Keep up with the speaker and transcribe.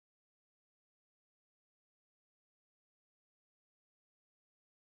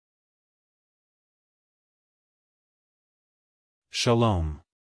Shalom.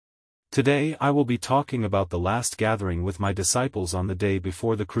 Today I will be talking about the last gathering with my disciples on the day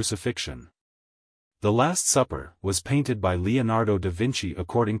before the crucifixion. The Last Supper was painted by Leonardo da Vinci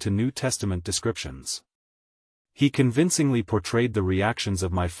according to New Testament descriptions. He convincingly portrayed the reactions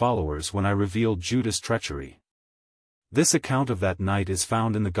of my followers when I revealed Judas' treachery. This account of that night is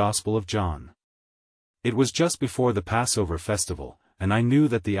found in the Gospel of John. It was just before the Passover festival, and I knew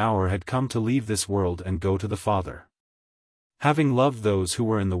that the hour had come to leave this world and go to the Father. Having loved those who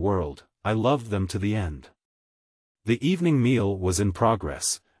were in the world, I loved them to the end. The evening meal was in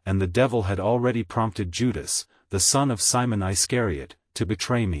progress, and the devil had already prompted Judas, the son of Simon Iscariot, to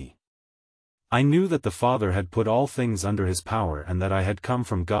betray me. I knew that the Father had put all things under his power and that I had come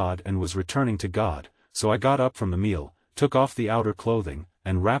from God and was returning to God, so I got up from the meal, took off the outer clothing,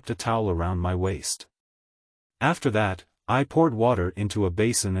 and wrapped a towel around my waist. After that, I poured water into a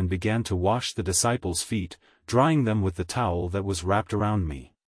basin and began to wash the disciples' feet, drying them with the towel that was wrapped around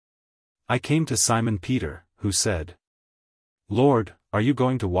me. I came to Simon Peter, who said, "Lord, are you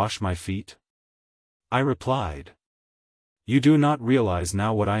going to wash my feet?" I replied, "You do not realize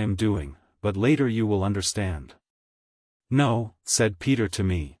now what I am doing, but later you will understand." "No," said Peter to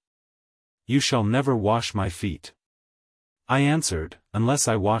me. "You shall never wash my feet." I answered, "Unless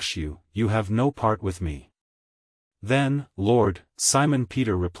I wash you, you have no part with me." "Then, Lord," Simon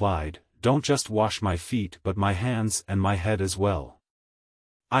Peter replied, "don't just wash my feet but my hands and my head as well."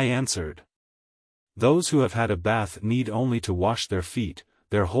 I answered, "Those who have had a bath need only to wash their feet,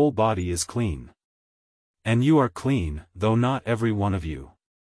 their whole body is clean. And you are clean, though not every one of you."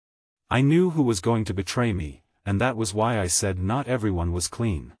 I knew who was going to betray me, and that was why I said not everyone was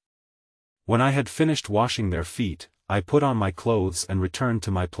clean. When I had finished washing their feet, I put on my clothes and returned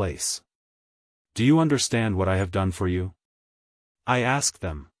to my place. "Do you understand what I have done for you?" I asked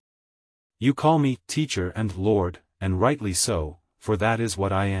them. "You call me Teacher and Lord, and rightly so, for that is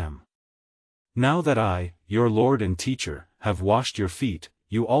what I am. Now that I, your Lord and Teacher, have washed your feet,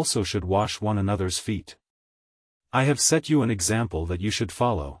 you also should wash one another's feet. I have set you an example that you should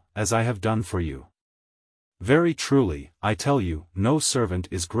follow, as I have done for you. Very truly, I tell you, no servant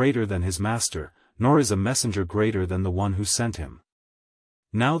is greater than his master, nor is a messenger greater than the one who sent him.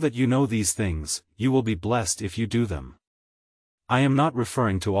 Now that you know these things, you will be blessed if you do them. I am not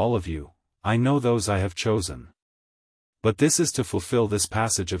referring to all of you, I know those I have chosen. But this is to fulfill this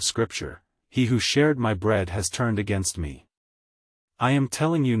passage of Scripture, 'He who shared my bread has turned against me.' I am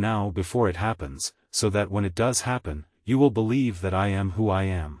telling you now before it happens, so that when it does happen, you will believe that I am who I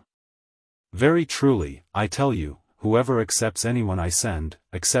am. Very truly, I tell you, whoever accepts anyone I send,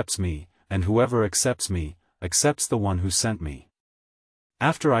 accepts me, and whoever accepts me, accepts the one who sent me."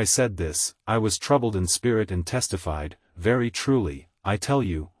 After I said this, I was troubled in spirit and testified, "Very truly, I tell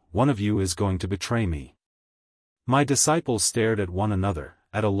you, one of you is going to betray me." My disciples stared at one another,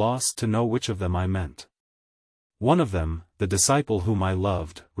 at a loss to know which of them I meant. One of them, the disciple whom I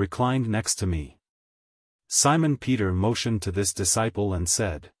loved, reclined next to me. Simon Peter motioned to this disciple and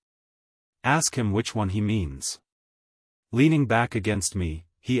said, "Ask him which one he means." Leaning back against me,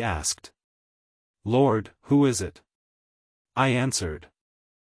 he asked, "Lord, who is it?" I answered,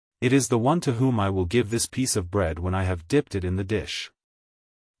 "It is the one to whom I will give this piece of bread when I have dipped it in the dish."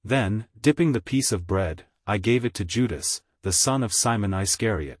 Then, dipping the piece of bread, I gave it to Judas, the son of Simon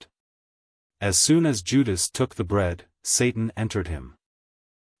Iscariot. As soon as Judas took the bread, Satan entered him.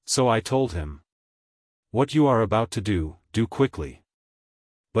 So I told him, "What you are about to do, do quickly."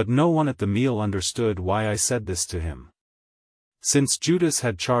 But no one at the meal understood why I said this to him. Since Judas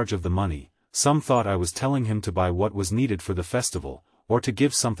had charge of the money, some thought I was telling him to buy what was needed for the festival, or to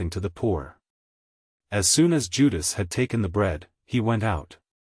give something to the poor. As soon as Judas had taken the bread, he went out.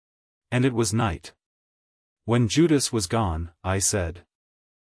 And it was night. When Judas was gone, I said,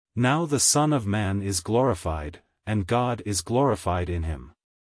 "Now the Son of Man is glorified, and God is glorified in him.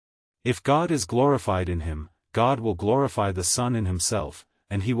 If God is glorified in him, God will glorify the Son in himself,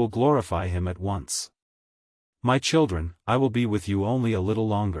 and he will glorify him at once. My children, I will be with you only a little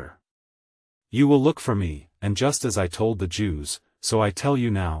longer. You will look for me, and just as I told the Jews, so I tell you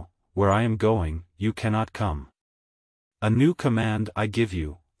now, where I am going, you cannot come. A new command I give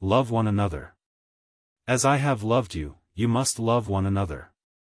you, love one another. As I have loved you, you must love one another.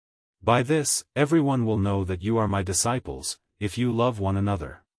 By this, everyone will know that you are my disciples, if you love one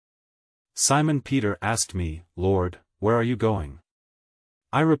another." Simon Peter asked me, "Lord, where are you going?"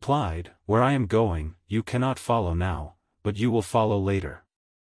 I replied, "Where I am going, you cannot follow now, but you will follow later."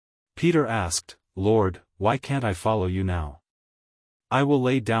 Peter asked, "Lord, why can't I follow you now? I will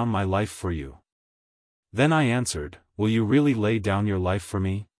lay down my life for you." Then I answered, "Will you really lay down your life for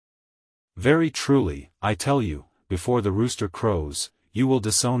me?" "Very truly, I tell you, before the rooster crows, you will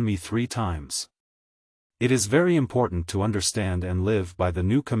disown me 3 times. It is very important to understand and live by the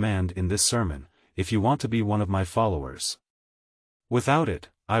new command in this sermon, if you want to be one of my followers. Without it,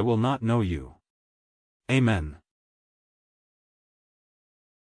 I will not know you. Amen.